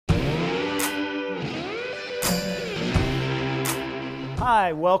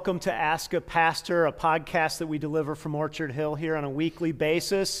Hi, welcome to Ask a Pastor, a podcast that we deliver from Orchard Hill here on a weekly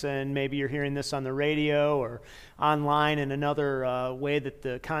basis, and maybe you're hearing this on the radio or online in another way that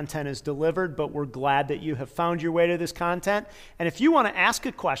the content is delivered, but we're glad that you have found your way to this content. And if you want to ask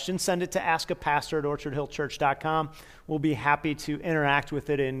a question, send it to askapastor@orchardhillchurch.com. We'll be happy to interact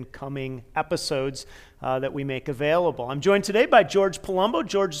with it in coming episodes that we make available. I'm joined today by George Palumbo.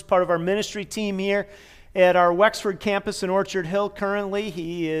 George is part of our ministry team here at our Wexford campus in Orchard Hill. Currently,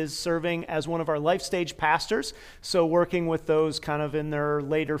 he is serving as one of our life stage pastors, so working with those kind of in their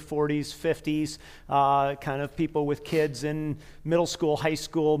later 40s, 50s, kind of people with kids in middle school, high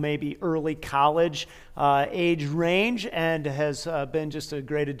school, maybe early college age range, and has been just a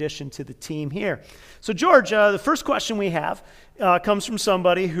great addition to the team here. So George, the first question we have comes from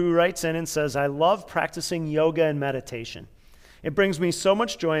somebody who writes in and says, "I love practicing yoga and meditation. It brings me so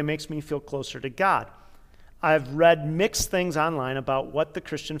much joy and makes me feel closer to God. I've read mixed things online about what the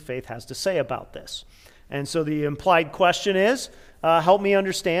Christian faith has to say about this." And so the implied question is, help me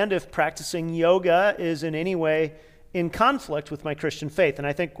understand if practicing yoga is in any way in conflict with my Christian faith. And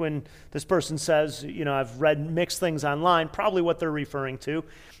I think when this person says, I've read mixed things online, probably what they're referring to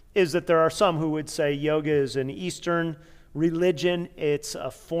is that there are some who would say yoga is an Eastern religion. It's a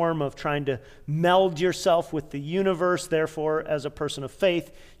form of trying to meld yourself with the universe. Therefore, as a person of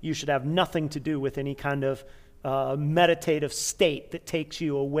faith, you should have nothing to do with any kind of meditative state that takes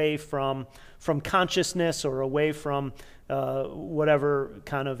you away from consciousness or away from whatever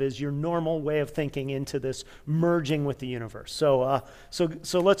kind of is your normal way of thinking into this merging with the universe. So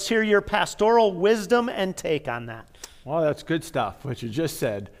let's hear your pastoral wisdom and take on that. Well, that's good stuff, what you just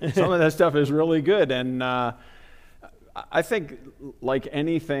said. Some of that stuff is really good, and I think, like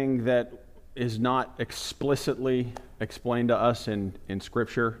anything that is not explicitly explained to us in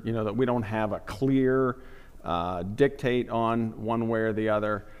Scripture, that we don't have a clear dictate on one way or the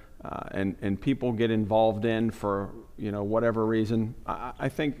other, and people get involved in for, whatever reason, I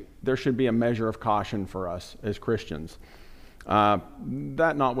think there should be a measure of caution for us as Christians.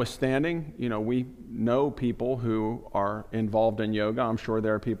 That notwithstanding, we know people who are involved in yoga. I'm sure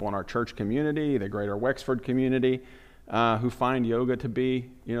there are people in our church community, the greater Wexford community, who find yoga to be,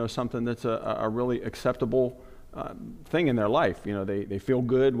 something that's a really acceptable thing in their life. They feel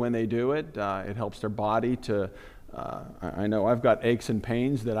good when they do it. It helps their body to, I know I've got aches and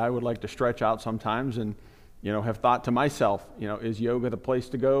pains that I would like to stretch out sometimes, and, have thought to myself, is yoga the place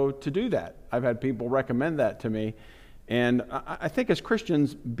to go to do that? I've had people recommend that to me. And I think as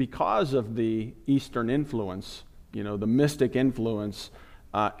Christians, because of the Eastern influence, the mystic influence,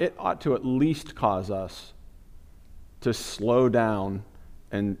 it ought to at least cause us to slow down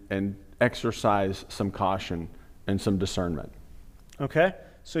and exercise some caution and some discernment. Okay,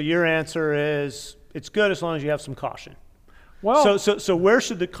 so your answer is it's good as long as you have some caution. Well, so where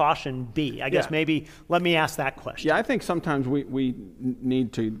should the caution be? I guess maybe let me ask that question. Yeah, I think sometimes we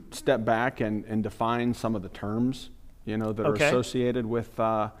need to step back and define some of the terms, that are associated with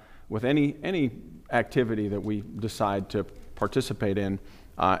any activity that we decide to participate in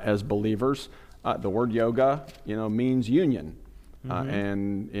as believers. The word yoga, means union.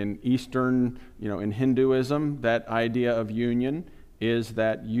 And in Eastern, in Hinduism, that idea of union is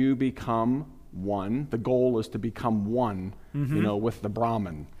that you become one. The goal is to become one, with the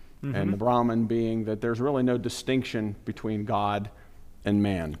Brahman. And the Brahman being that there's really no distinction between God and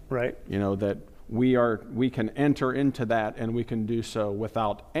man. Right. That we can enter into that, and we can do so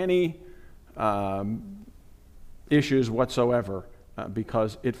without any issues whatsoever.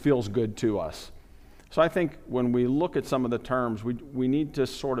 Because it feels good to us. So I think when we look at some of the terms, we need to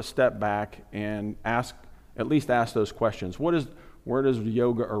sort of step back and at least ask those questions. Where does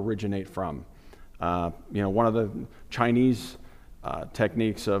yoga originate from? One of the Chinese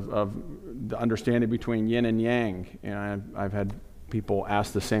techniques of the understanding between yin and yang, and I've had people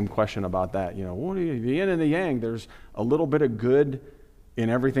ask the same question about that. What are the yin and the yang? There's a little bit of good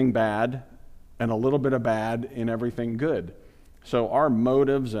in everything bad, and a little bit of bad in everything good. So our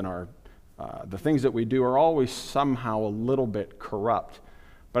motives and the things that we do are always somehow a little bit corrupt.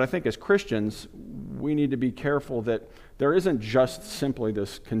 But I think as Christians, we need to be careful that there isn't just simply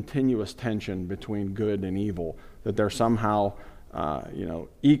this continuous tension between good and evil, that there's somehow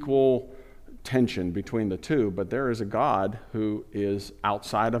equal tension between the two, but there is a God who is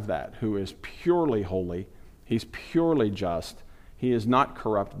outside of that, who is purely holy, he's purely just, he is not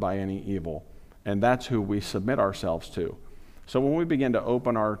corrupt by any evil, and that's who we submit ourselves to. So when we begin to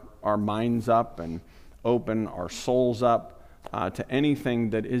open our minds up and open our souls up to anything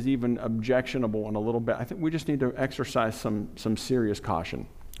that is even objectionable in a little bit, I think we just need to exercise some serious caution.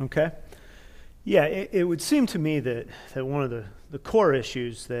 Okay. Yeah, it would seem to me that one of the core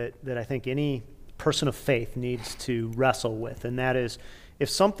issues that I think any person of faith needs to wrestle with, and that is if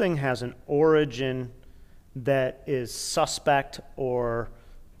something has an origin that is suspect or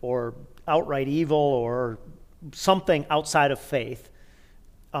outright evil or something outside of faith,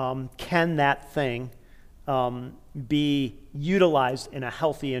 can that thing be utilized in a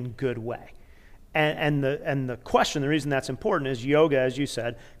healthy and good way? And the question, the reason that's important is yoga, as you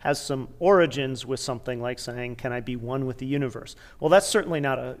said, has some origins with something like saying, can I be one with the universe? Well, that's certainly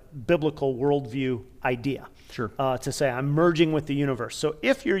not a biblical worldview idea. Sure. To say I'm merging with the universe. So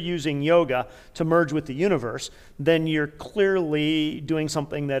if you're using yoga to merge with the universe, then you're clearly doing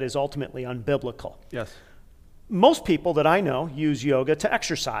something that is ultimately unbiblical. Yes. Most people that I know use yoga to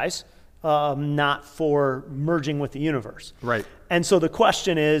exercise, not for merging with the universe. Right. And so the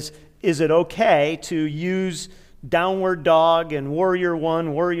question is it okay to use downward dog and warrior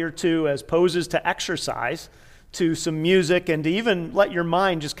 1, warrior 2 as poses to exercise to some music and to even let your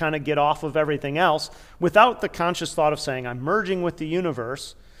mind just kind of get off of everything else without the conscious thought of saying, I'm merging with the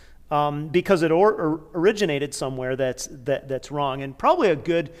universe, because it originated somewhere that's wrong. And probably a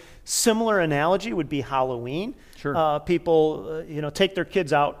good similar analogy would be Halloween. Sure. People take their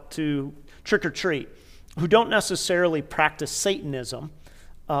kids out to trick or treat who don't necessarily practice Satanism,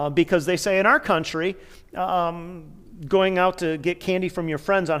 because they say in our country, going out to get candy from your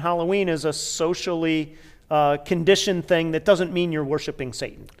friends on Halloween is a socially conditioned thing that doesn't mean you're worshiping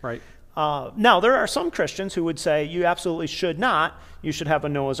Satan. Right. Now, there are some Christians who would say you absolutely should not. You should have a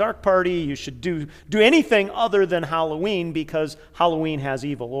Noah's Ark party. You should do anything other than Halloween because Halloween has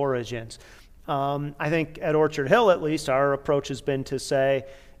evil origins. I think at Orchard Hill, at least, our approach has been to say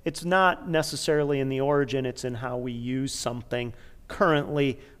it's not necessarily in the origin, it's in how we use something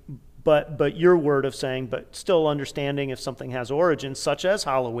currently, but your word of saying, but still understanding if something has origins, such as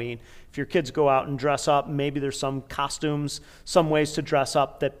Halloween. If your kids go out and dress up, maybe there's some costumes, some ways to dress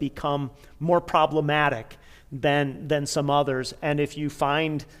up that become more problematic than some others. And if you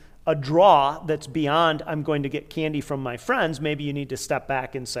find a draw that's beyond, I'm going to get candy from my friends, maybe you need to step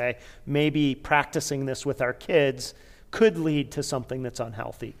back and say, maybe practicing this with our kids could lead to something that's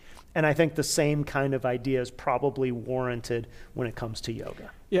unhealthy. And I think the same kind of idea is probably warranted when it comes to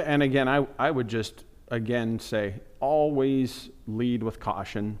yoga. Yeah, and again, I would just, again, say always lead with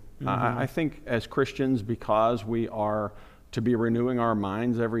caution. Mm-hmm. I think as Christians, because we are to be renewing our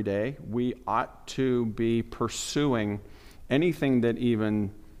minds every day, we ought to be pursuing anything that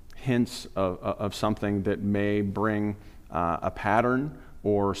even hints of something that may bring a pattern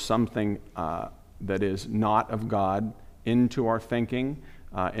or something that is not of God into our thinking.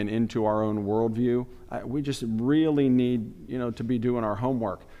 And into our own worldview. We just really need, to be doing our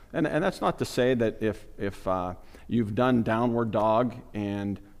homework. And that's not to say that if you've done downward dog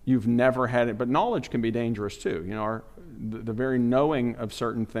and you've never had it, but knowledge can be dangerous too. The very knowing of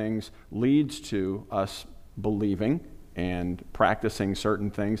certain things leads to us believing and practicing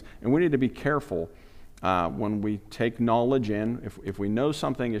certain things. And we need to be careful when we take knowledge in. If we know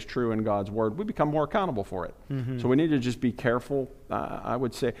something is true in God's Word, we become more accountable for it. Mm-hmm. So we need to just be careful. I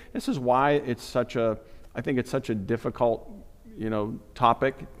would say this is why I think it's such a difficult,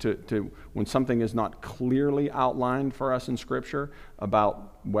 topic to when something is not clearly outlined for us in Scripture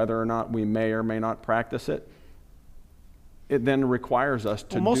about whether or not we may or may not practice it. It then requires us to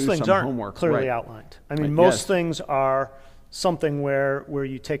do some homework. Most things aren't clearly outlined. I mean, most things are something where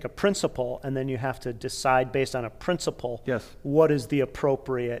you take a principle and then you have to decide based on a principle what is the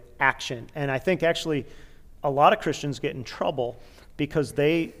appropriate action. And I think actually a lot of Christians get in trouble because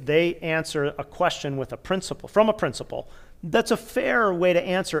they answer a question with a principle, from a principle. That's a fair way to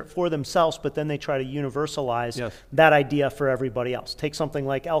answer it for themselves, but then they try to universalize that idea for everybody else. Take something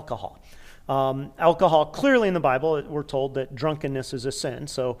like alcohol. Alcohol, clearly in the Bible, we're told that drunkenness is a sin.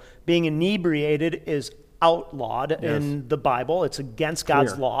 So being inebriated is outlawed in the Bible. It's against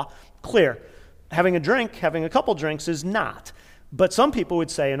God's law. Clear. Having a couple drinks is not. But some people would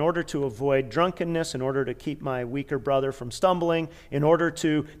say, in order to avoid drunkenness, in order to keep my weaker brother from stumbling, in order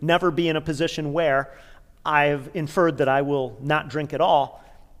to never be in a position where I've inferred that I will not drink at all.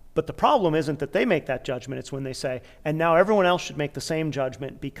 But the problem isn't that they make that judgment. It's when they say, and now everyone else should make the same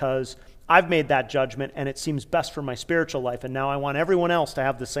judgment because I've made that judgment and it seems best for my spiritual life. And now I want everyone else to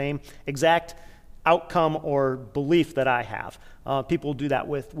have the same exact outcome or belief that I have. People do that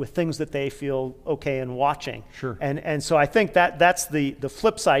with things that they feel okay in watching. Sure. And so I think that's the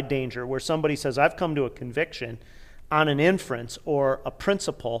flip side danger where somebody says, I've come to a conviction on an inference or a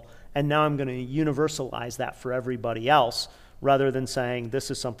principle, and now I'm going to universalize that for everybody else, rather than saying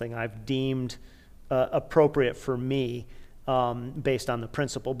this is something I've deemed appropriate for me. based on the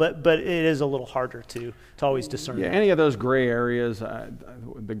principle. But it is a little harder to always discern. Yeah, that. any of those gray areas,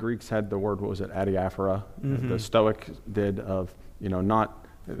 the Greeks had the word, what was it, adiaphora? The Stoics did of,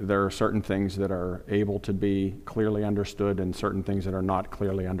 there are certain things that are able to be clearly understood and certain things that are not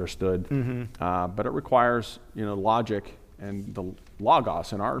clearly understood. But it requires, logic and the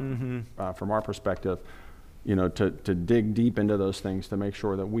logos in our, from our perspective, to dig deep into those things to make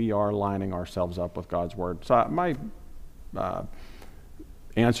sure that we are lining ourselves up with God's word. So my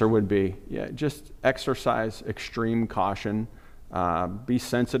answer would be, just exercise extreme caution, be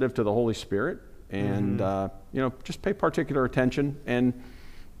sensitive to the Holy Spirit, and just pay particular attention. And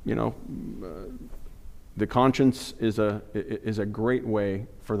the conscience is a great way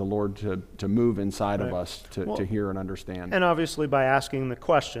for the Lord to move inside of us to hear and understand. And obviously, by asking the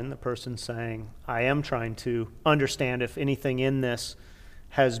question, the person's saying, "I am trying to understand if anything in this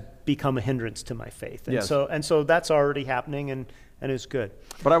has become a hindrance to my faith." And so that's already happening and is good.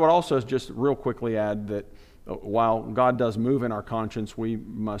 But I would also just real quickly add that while God does move in our conscience, we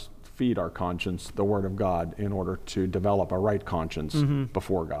must feed our conscience the Word of God in order to develop a right conscience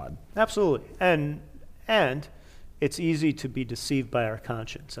before God. Absolutely. And it's easy to be deceived by our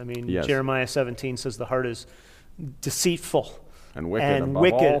conscience. I mean, Jeremiah 17 says the heart is deceitful and wicked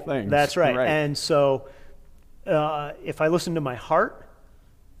above all things. That's right. And so if I listen to my heart,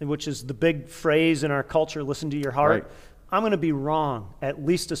 which is the big phrase in our culture, listen to your heart, I'm going to be wrong at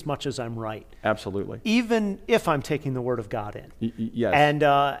least as much as I'm right. Absolutely. Even if I'm taking the Word of God in. Yes.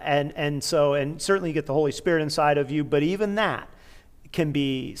 And certainly you get the Holy Spirit inside of you, but even that can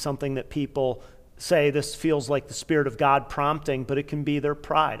be something that people say this feels like the Spirit of God prompting, but it can be their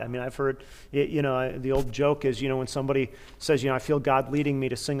pride. I mean, I've heard, the old joke is, when somebody says, I feel God leading me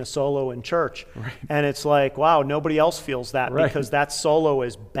to sing a solo in church. Right. And it's like, wow, nobody else feels that because that solo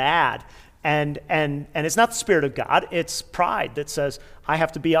is bad. And it's not the Spirit of God, it's pride that says, I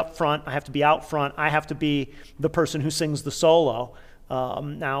have to be up front, I have to be out front, I have to be the person who sings the solo.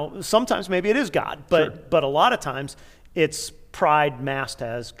 Now, sometimes maybe it is God, but a lot of times it's pride masked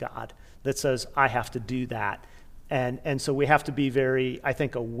as God that says, I have to do that. And so we have to be very, I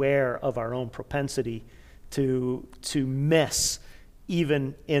think, aware of our own propensity to miss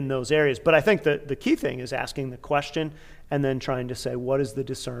even in those areas. But I think that the key thing is asking the question and then trying to say, what is the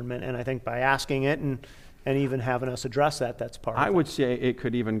discernment? And I think by asking it and even having us address that's part of it. I would say it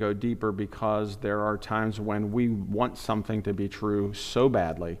could even go deeper, because there are times when we want something to be true so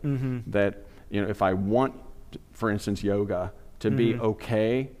badly that, if I want, for instance, yoga to be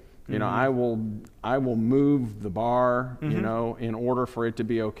okay, I will move the bar, in order for it to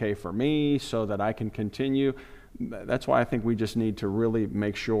be okay for me so that I can continue. That's why I think we just need to really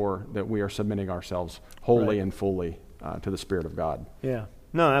make sure that we are submitting ourselves wholly and fully to the Spirit of God. Yeah,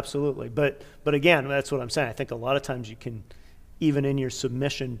 no, absolutely. But again, that's what I'm saying. I think a lot of times you can, even in your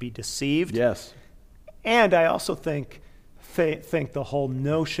submission, be deceived. Yes. And I also think the whole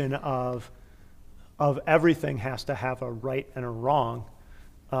notion of everything has to have a right and a wrong.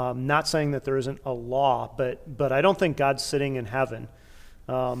 Not saying that there isn't a law, but I don't think God's sitting in heaven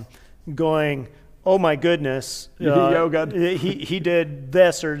going, oh my goodness, he did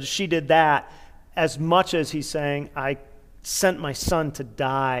this or she did that, as much as he's saying, I sent my son to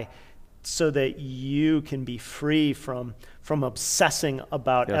die so that you can be free from obsessing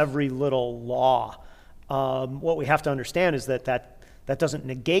about every little law. What we have to understand is that doesn't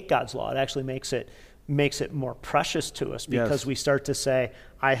negate God's law. It actually makes it more precious to us, because we start to say,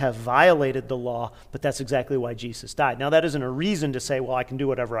 I have violated the law, but that's exactly why Jesus died. Now, that isn't a reason to say, well, I can do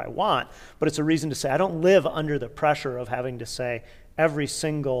whatever I want, but it's a reason to say, I don't live under the pressure of having to say every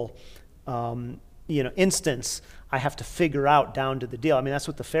single instance I have to figure out down to the deal. I mean, that's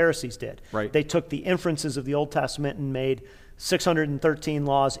what the Pharisees did. Right. They took the inferences of the Old Testament and made 613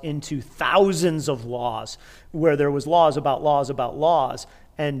 laws into thousands of laws, where there was laws about laws about laws.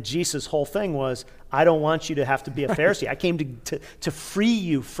 And Jesus' whole thing was, I don't want you to have to be a Pharisee. I came to free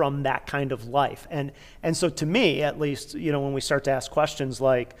you from that kind of life. And so to me, at least, when we start to ask questions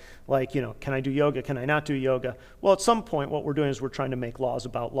like, can I do yoga? Can I not do yoga? Well, at some point, what we're doing is we're trying to make laws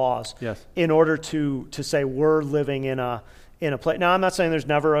about laws in order to say we're living in a place. Now, I'm not saying there's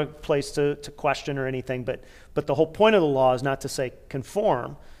never a place to question or anything, but the whole point of the law is not to say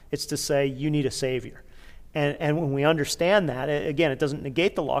conform. It's to say you need a Savior. And when we understand that, again, it doesn't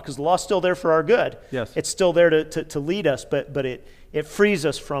negate the law, because the law's still there for our good. Yes. It's still there to lead us, but it frees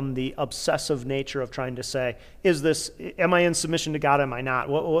us from the obsessive nature of trying to say, am I in submission to God, am I not?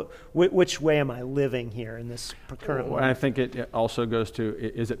 Which way am I living here in this current moment? I think it also goes to,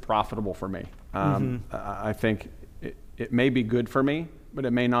 is it profitable for me? I think it may be good for me but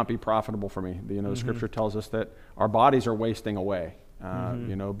it may not be profitable for me. The Scripture tells us that our bodies are wasting away,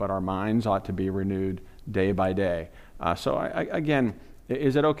 but our minds ought to be renewed day by day. So again,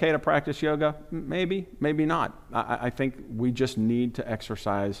 is it okay to practice yoga? Maybe, maybe not. I think we just need to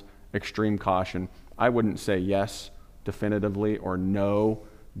exercise extreme caution. I wouldn't say yes definitively or no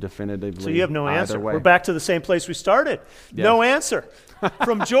definitively. So you have no answer. Way. We're back to the same place we started. Yes. No answer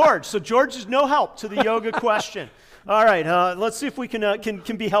from George. So George is no help to the yoga question. All right, let's see if we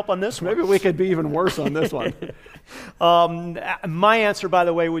can be help on this one. Maybe we could be even worse on this one. My answer, by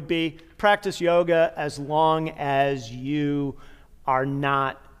the way, would be practice yoga as long as you are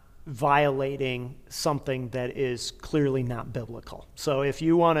not violating something that is clearly not biblical. So if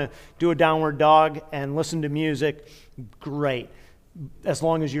you want to do a downward dog and listen to music, great, as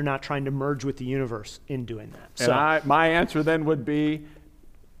long as you're not trying to merge with the universe in doing that. And my answer then would be,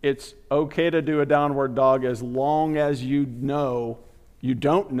 it's okay to do a downward dog as long as you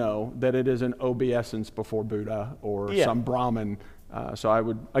don't know that it is an obeisance before Buddha or some Brahmin. So I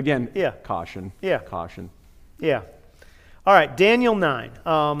would, again, caution. Yeah. Caution. Yeah. All right, Daniel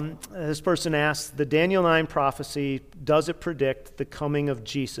 9. This person asks, the Daniel 9 prophecy, does it predict the coming of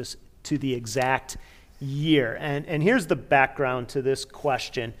Jesus to the exact year? And here's the background to this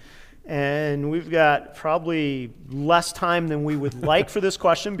question. And we've got probably less time than we would like for this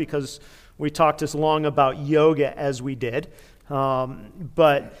question because we talked as long about yoga as we did.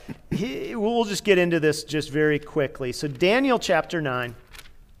 But we'll just get into this just very quickly. So Daniel chapter 9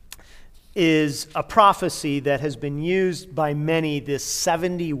 is a prophecy that has been used by many this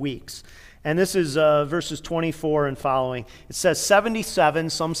 70 weeks. And this is verses 24 and following. It says 77,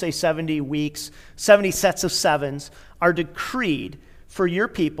 some say 70 weeks, 70 sets of sevens are decreed for your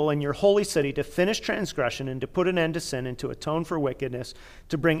people and your holy city to finish transgression and to put an end to sin and to atone for wickedness,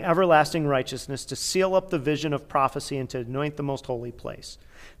 to bring everlasting righteousness, to seal up the vision of prophecy and to anoint the most holy place.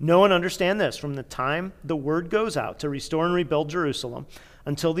 Know and understand this, from the time the word goes out to restore and rebuild Jerusalem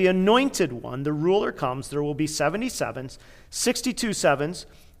until the anointed one, the ruler, comes, there will be 70 sevens, 62 sevens.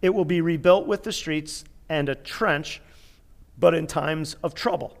 It will be rebuilt with the streets and a trench, but in times of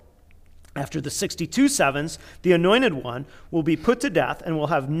trouble. After the 62 sevens, the anointed one will be put to death and will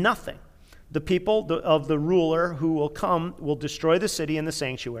have nothing. The people of the ruler who will come will destroy the city and the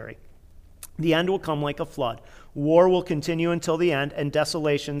sanctuary. The end will come like a flood. War will continue until the end, and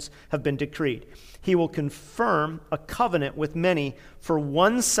desolations have been decreed. He will confirm a covenant with many for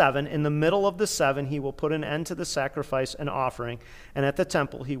 1 7. In the middle of the 7, he will put an end to the sacrifice and offering, and at the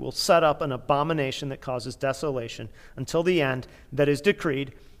temple he will set up an abomination that causes desolation until the end that is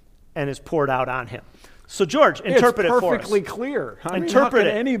decreed and is poured out on him. So, George, interpret it for us. It's perfectly clear. How could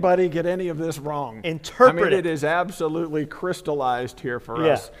anybody get any of this wrong? Interpret it is absolutely crystallized here for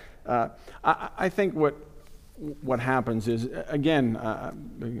us. I think what happens is, again,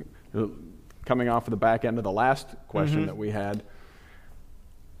 coming off of the back end of the last question that we had,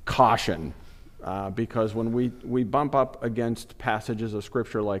 caution. Because when we bump up against passages of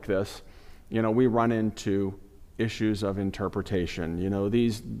Scripture like this, we run into issues of interpretation.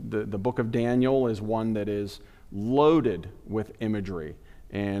 The book of Daniel is one that is loaded with imagery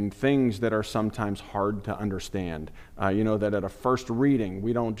and things that are sometimes hard to understand. That at a first reading,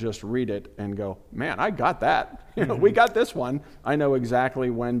 we don't just read it and go, man, I got that. We got this one. I know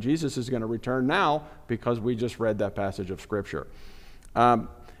exactly when Jesus is going to return now because we just read that passage of Scripture.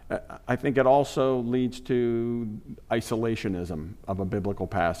 I think it also leads to isolationism of a biblical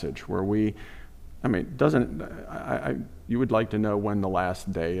passage where you would like to know when the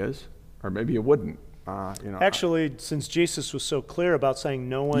last day is, or maybe you wouldn't. Actually, since Jesus was so clear about saying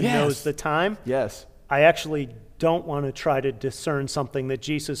no one knows the time, I actually don't want to try to discern something that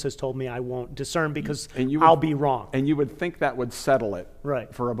Jesus has told me I won't discern because I'll be wrong. And you would think that would settle it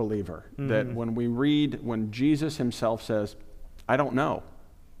right for a believer. That when Jesus himself says, I don't know.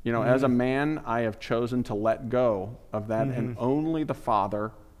 As a man, I have chosen to let go of that, and only the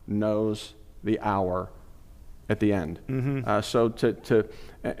Father knows the hour at the end.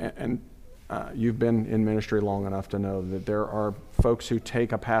 You've been in ministry long enough to know that there are folks who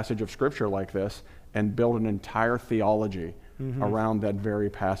take a passage of Scripture like this and build an entire theology around that very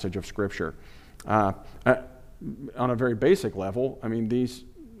passage of Scripture. On a very basic level,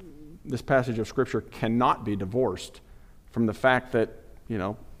 this passage of Scripture cannot be divorced from the fact that,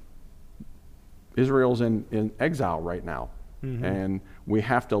 Israel's in exile right now. And we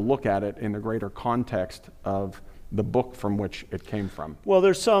have to look at it in the greater context of the book from which it came from. Well,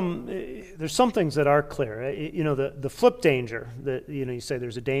 there's some things that are clear. The flip danger that you say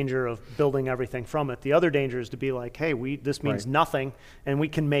there's a danger of building everything from it. The other danger is to be like, hey, this means nothing, and we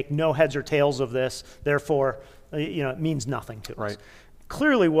can make no heads or tails of this. Therefore, it means nothing to us.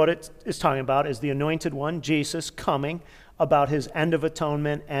 clearly what it is talking about is the anointed one, Jesus, coming, about his end of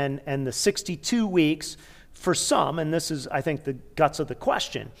atonement and the 62 weeks for some, and this is, I think, the guts of the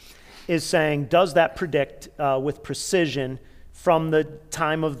question, is saying, does that predict with precision from the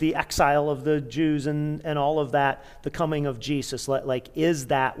time of the exile of the Jews and all of that, the coming of Jesus? Like, is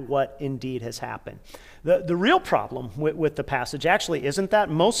that what indeed has happened? The real problem with the passage actually isn't that.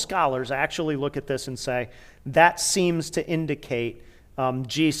 Most scholars actually look at this and say, that seems to indicate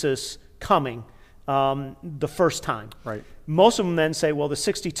Jesus coming the first time. Right. Most of them then say, well, the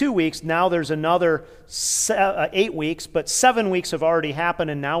 62 weeks, now there's another 8 weeks, but 7 weeks have already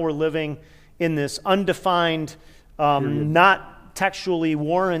happened, and now we're living in this undefined, not textually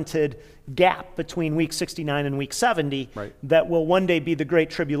warranted gap between week 69 and week 70 right. that will one day be the Great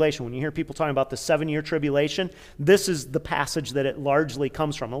Tribulation. When you hear people talking about the 7-year tribulation, this is the passage that it largely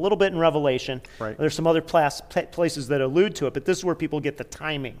comes from. A little bit in Revelation. Right. There's some other places that allude to it, but this is where people get the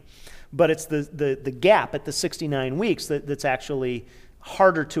timing. But it's the gap at the 69 weeks that's actually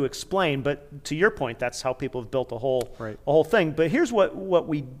harder to explain. But to your point, that's how people have built a whole thing. But here's what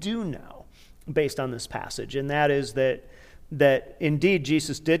we do know based on this passage, and that is that indeed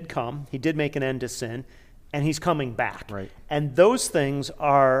Jesus did come, he did make an end to sin, and he's coming back. Right. And those things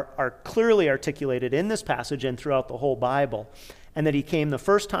are clearly articulated in this passage and throughout the whole Bible. And that he came the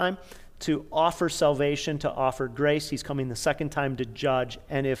first time to offer salvation, to offer grace. He's coming the second time to judge.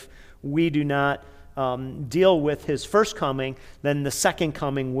 And if we do not deal with his first coming, then the second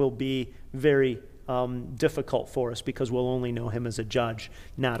coming will be very difficult for us, because we'll only know him as a judge,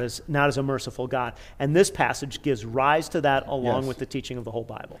 not as a merciful God. And this passage gives rise to that, along with the teaching of the whole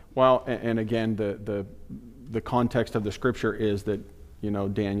Bible. Well, and again, the context of the scripture is that,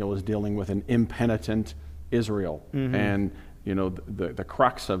 Daniel is dealing with an impenitent Israel. Mm-hmm. And, the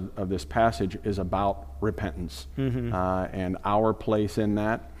crux of this passage is about repentance, mm-hmm. And our place in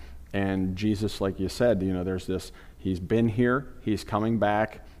that. And Jesus, like you said, there's this, he's been here, he's coming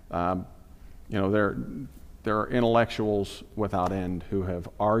back. There are intellectuals without end who have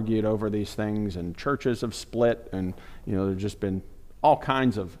argued over these things, and churches have split, and there's just been all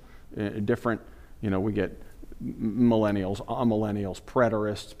kinds of different. We get millennials, amillennials,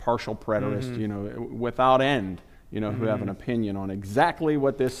 preterists, partial preterists, mm-hmm. Without end. Mm-hmm. Who have an opinion on exactly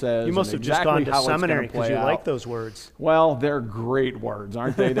what this says. You must have just gone to seminary because you like those words. Well, they're great words,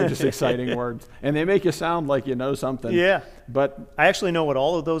 aren't they? They're just exciting words, and they make you sound like you know something. Yeah, but I actually know what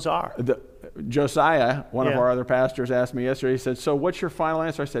all of those are. Josiah, one of our other pastors, asked me yesterday. He said, "So, what's your final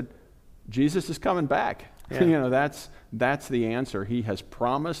answer?" I said, "Jesus is coming back." Yeah. That's the answer. He has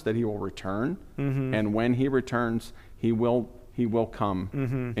promised that he will return, mm-hmm. and when he returns, he will come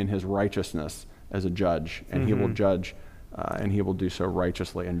mm-hmm. in his righteousness as a judge, and mm-hmm. he will judge, and he will do so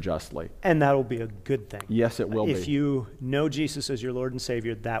righteously and justly. And that will be a good thing. Yes, it will be. If you know Jesus as your Lord and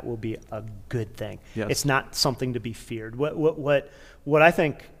Savior, that will be a good thing. Yes. It's not something to be feared. What I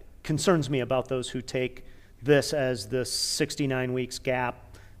think concerns me about those who take this as the 69 weeks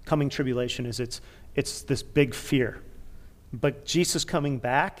gap, coming tribulation, is it's this big fear. But Jesus coming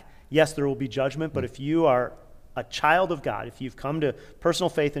back, yes, there will be judgment, but if you are a child of God, if you've come to personal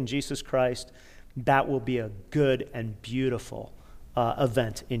faith in Jesus Christ, that will be a good and beautiful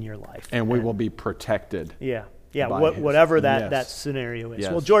event in your life. And we will be protected. Yeah, whatever that scenario is.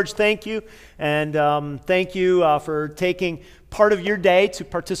 Yes. Well, George, thank you. And thank you for taking part of your day to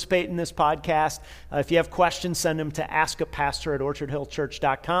participate in this podcast. If you have questions, send them to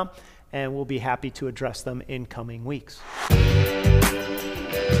askapastor@orchardhillchurch.com, and we'll be happy to address them in coming weeks.